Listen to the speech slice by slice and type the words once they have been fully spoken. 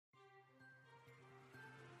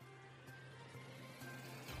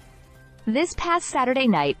This past Saturday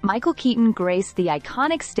night, Michael Keaton graced the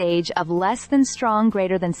iconic stage of Less Than Strong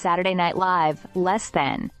Greater Than Saturday Night Live, Less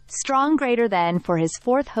Than Strong Greater Than for his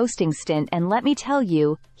fourth hosting stint, and let me tell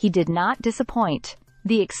you, he did not disappoint.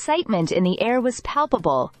 The excitement in the air was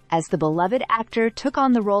palpable, as the beloved actor took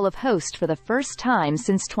on the role of host for the first time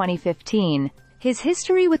since 2015. His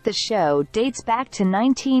history with the show dates back to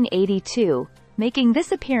 1982, making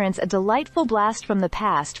this appearance a delightful blast from the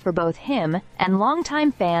past for both him and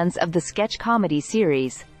longtime fans of the sketch comedy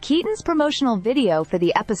series. Keaton's promotional video for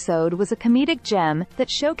the episode was a comedic gem that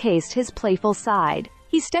showcased his playful side.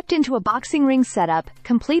 He stepped into a boxing ring setup,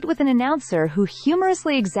 complete with an announcer who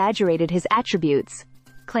humorously exaggerated his attributes,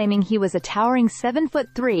 claiming he was a towering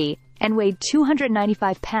 7'3" and weighed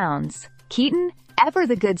 295 pounds. Keaton, ever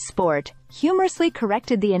the good sport, humorously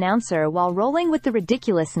corrected the announcer while rolling with the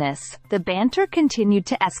ridiculousness. The banter continued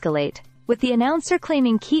to escalate, with the announcer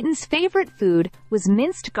claiming Keaton's favorite food was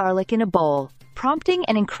minced garlic in a bowl, prompting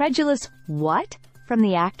an incredulous "what?" from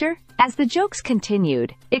the actor. As the jokes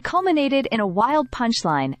continued, it culminated in a wild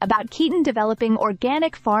punchline about Keaton developing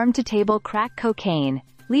organic farm-to-table crack cocaine,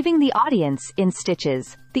 leaving the audience in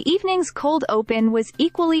stitches. The evening's cold open was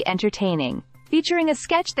equally entertaining, featuring a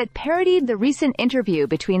sketch that parodied the recent interview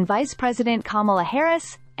between Vice President Kamala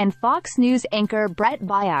Harris and Fox News anchor Brett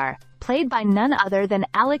Baier, played by none other than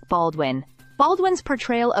Alec Baldwin. Baldwin's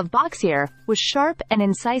portrayal of Boxier was sharp and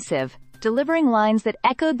incisive, delivering lines that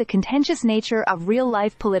echoed the contentious nature of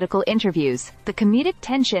real-life political interviews. The comedic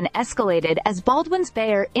tension escalated as Baldwin's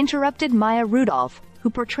Baier interrupted Maya Rudolph, who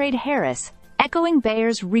portrayed Harris, echoing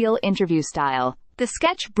Baier's real interview style. The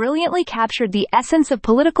sketch brilliantly captured the essence of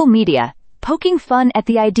political media, poking fun at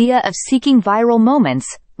the idea of seeking viral moments,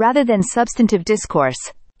 rather than substantive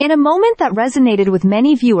discourse. In a moment that resonated with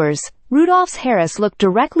many viewers, Rudolph's Harris looked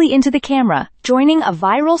directly into the camera, joining a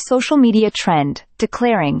viral social media trend,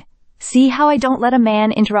 declaring, "See how I don't let a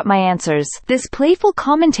man interrupt my answers." This playful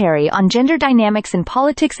commentary on gender dynamics in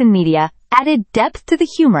politics and media added depth to the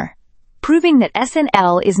humor, proving that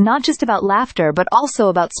SNL is not just about laughter but also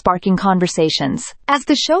about sparking conversations. As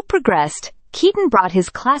the show progressed, Keaton brought his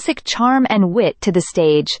classic charm and wit to the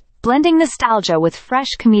stage, blending nostalgia with fresh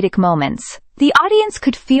comedic moments. The audience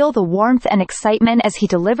could feel the warmth and excitement as he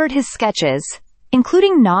delivered his sketches,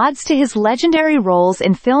 including nods to his legendary roles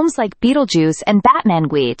in films like Beetlejuice and Batman.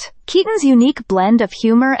 Keaton's unique blend of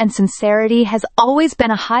humor and sincerity has always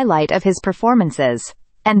been a highlight of his performances,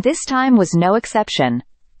 and this time was no exception.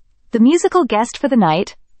 The musical guest for the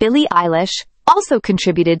night, Billie Eilish, also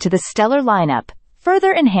contributed to the stellar lineup,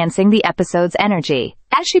 further enhancing the episode's energy.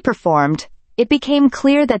 As she performed, it became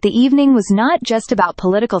clear that the evening was not just about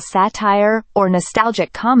political satire or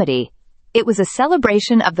nostalgic comedy. It was a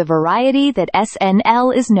celebration of the variety that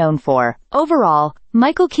SNL is known for. Overall,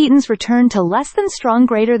 Michael Keaton's return to Less Than Strong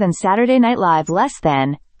Greater Than Saturday Night Live, Less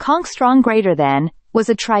Than Strong Greater Than, was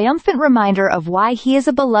a triumphant reminder of why he is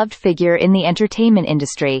a beloved figure in the entertainment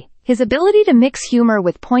industry. His ability to mix humor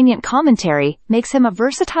with poignant commentary makes him a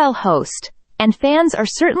versatile host, and fans are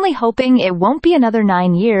certainly hoping it won't be another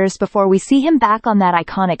 9 years before we see him back on that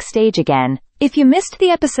iconic stage again. If you missed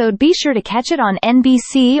the episode, be sure to catch it on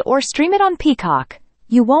NBC or stream it on Peacock.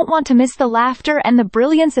 You won't want to miss the laughter and the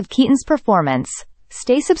brilliance of Keaton's performance.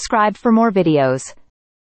 Stay subscribed for more videos.